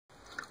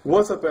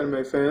What's up,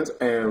 anime fans,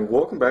 and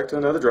welcome back to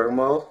another Dragon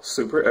Ball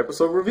Super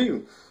episode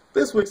review.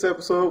 This week's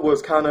episode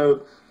was kind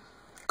of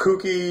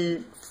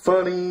kooky,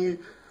 funny,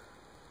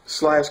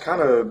 slash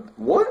kind of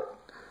what?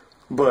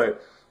 But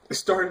it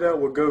started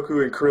out with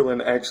Goku and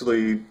Krillin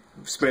actually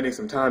spending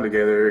some time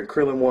together, and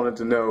Krillin wanted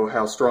to know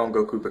how strong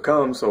Goku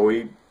becomes, so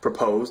he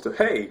proposed,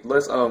 hey,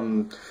 let's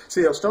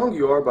see how strong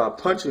you are by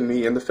punching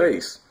me in the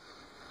face.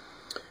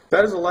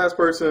 That is the last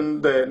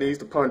person that needs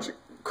to punch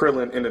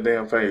Krillin in the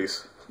damn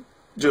face.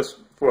 Just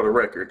for the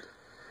record.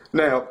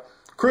 Now,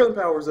 Krillin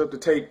powers up to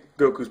take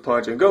Goku's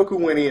punch, and Goku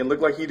went in,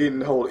 looked like he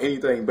didn't hold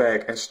anything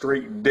back, and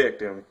straight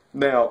decked him.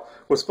 Now,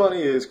 what's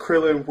funny is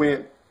Krillin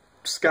went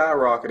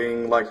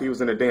skyrocketing like he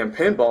was in a damn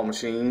pinball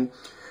machine,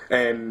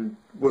 and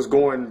was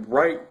going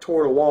right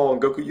toward a wall,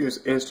 and Goku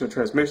used instant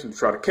transmission to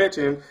try to catch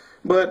him,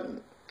 but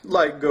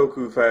like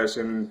Goku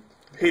fashion,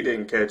 he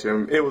didn't catch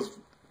him. It was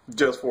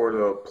just for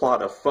the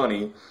plot of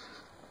funny,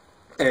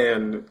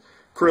 and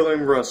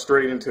Krillin runs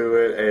straight into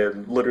it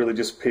and literally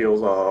just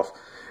peels off.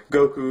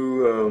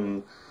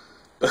 Goku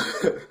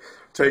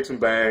takes him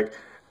back,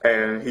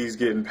 and he's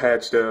getting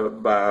patched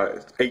up by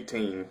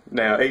 18.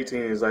 Now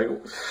 18 is like,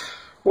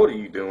 what are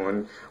you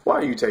doing? Why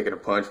are you taking a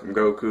punch from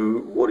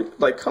Goku?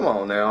 Like, come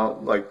on now.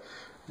 Like,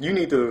 you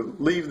need to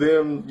leave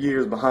them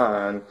years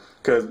behind,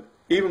 because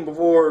even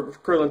before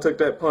Krillin took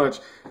that punch,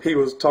 he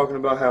was talking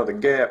about how the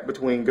gap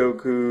between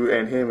Goku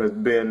and him has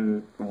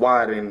been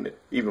widened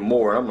even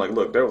more. And I'm like,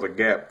 look, there was a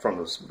gap from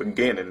the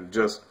beginning,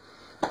 just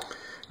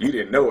you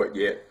didn't know it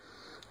yet.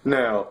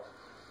 Now,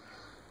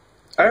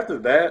 after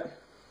that,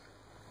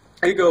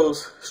 it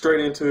goes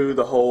straight into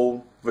the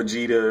whole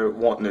Vegeta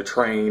wanting to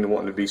train,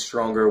 wanting to be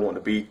stronger, wanting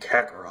to be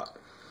Kakarot.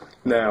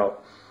 Now,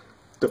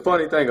 the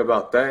funny thing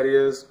about that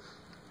is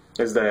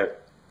that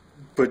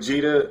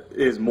Vegeta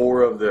is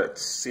more of the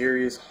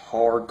serious,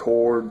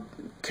 hardcore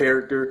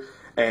character,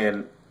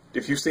 and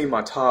if you've seen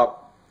my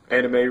top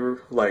anime,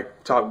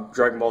 like top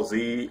Dragon Ball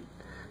Z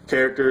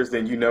characters,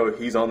 then you know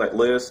he's on that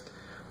list.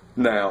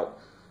 Now,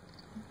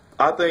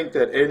 I think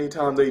that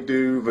anytime they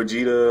do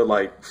Vegeta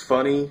like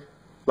funny,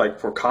 like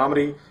for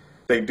comedy,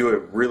 they do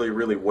it really,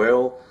 really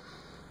well.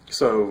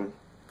 So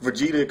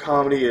Vegeta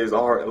comedy is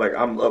like,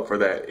 I'm up for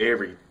that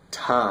every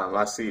time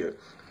I see it.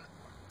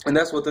 And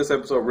that's what this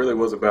episode really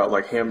was about,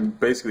 like him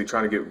basically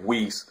trying to get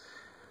Whis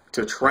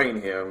to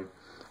train him.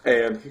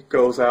 And he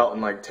goes out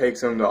and like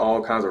takes him to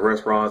all kinds of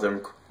restaurants,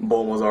 and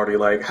Bulma's already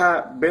like,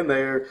 ha, been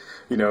there.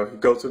 You know, he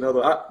goes to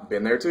another,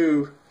 been there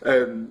too.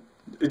 And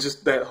it's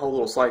just that whole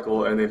little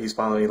cycle, and then he's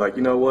finally like,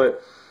 you know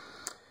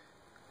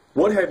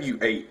what have you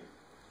ate?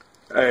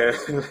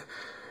 And,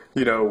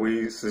 you know,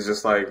 Whis is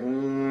just like,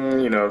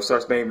 you know,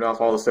 starts naming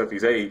off all the stuff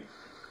he's ate.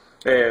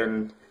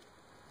 And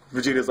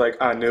Vegeta's like,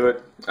 I knew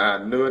it.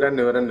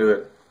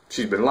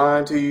 She's been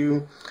lying to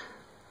you.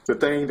 The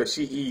thing that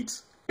she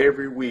eats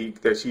every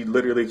week, that she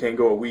literally can't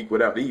go a week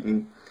without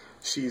eating,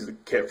 she's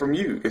kept from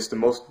you. It's the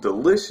most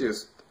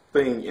delicious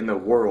thing in the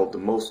world, the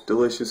most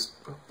delicious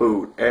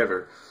food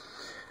ever.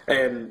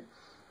 And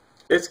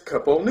it's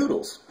cup of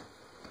noodles.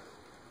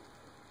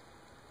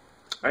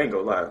 I ain't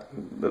gonna lie,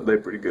 they're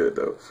pretty good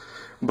though.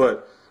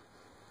 But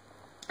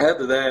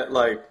after that,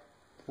 like,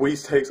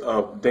 Whis takes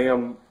a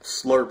damn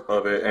slurp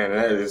of it, and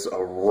that is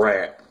a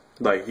wrap.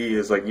 Like, he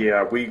is like,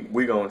 yeah,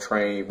 we gonna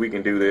train, we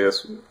can do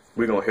this,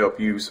 we gonna help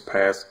you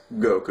surpass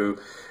Goku.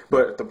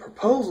 But the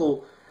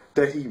proposal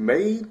that he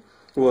made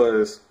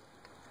was,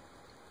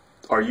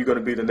 are you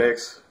gonna be the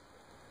next,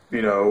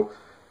 you know,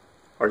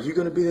 are you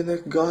gonna be the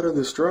next god of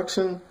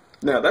destruction?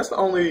 Now, that's the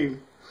only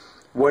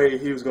way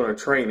he was gonna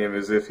train him,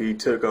 is if he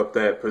took up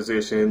that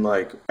position,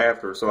 like,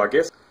 after. So I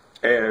guess,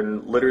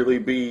 and literally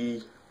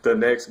be the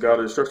next god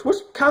of destruction, which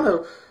kind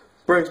of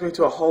brings me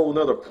to a whole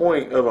nother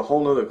point of a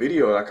whole nother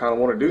video I kind of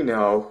want to do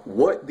now.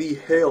 What the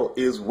hell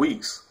is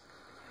Whis?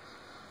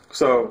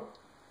 So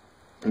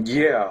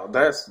yeah,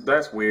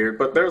 that's weird,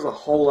 but there's a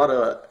whole lot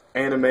of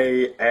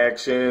anime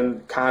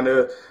action, kind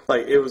of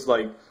like, it was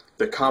like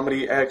the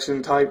comedy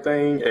action type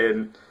thing,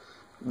 and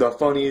the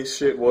funniest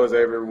shit was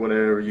ever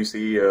whenever you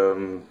see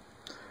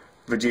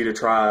Vegeta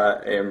try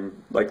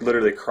and like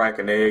literally crack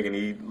an egg, and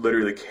he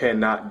literally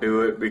cannot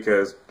do it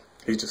because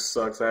he just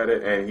sucks at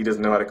it, and he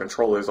doesn't know how to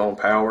control his own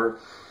power.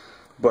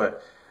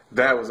 But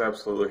that was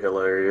absolutely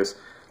hilarious.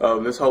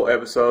 This whole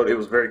episode, it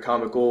was very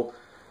comical,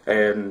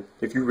 and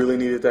if you really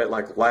needed that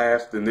like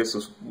laugh, then this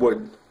is what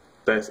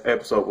that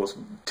episode was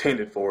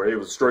intended for. It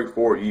was straight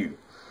for you.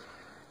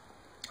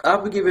 I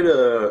would give it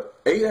a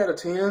 8 out of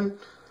 10.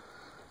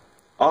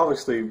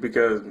 Obviously,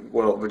 because,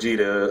 well,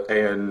 Vegeta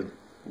and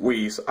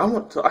Whis. I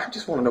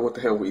just want to know what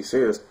the hell Whis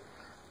is.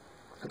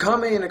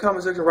 Comment in the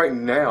comment section right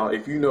now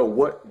if you know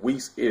what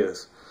Whis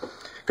is,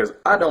 because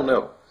I don't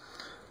know.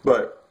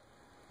 But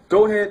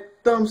go ahead,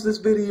 thumbs this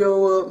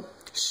video up,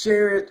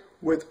 share it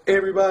with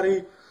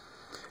everybody,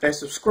 and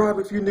subscribe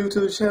if you're new to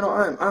the channel.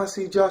 I'm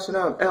IC Josh, and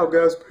I'm out,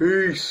 guys.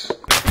 Peace.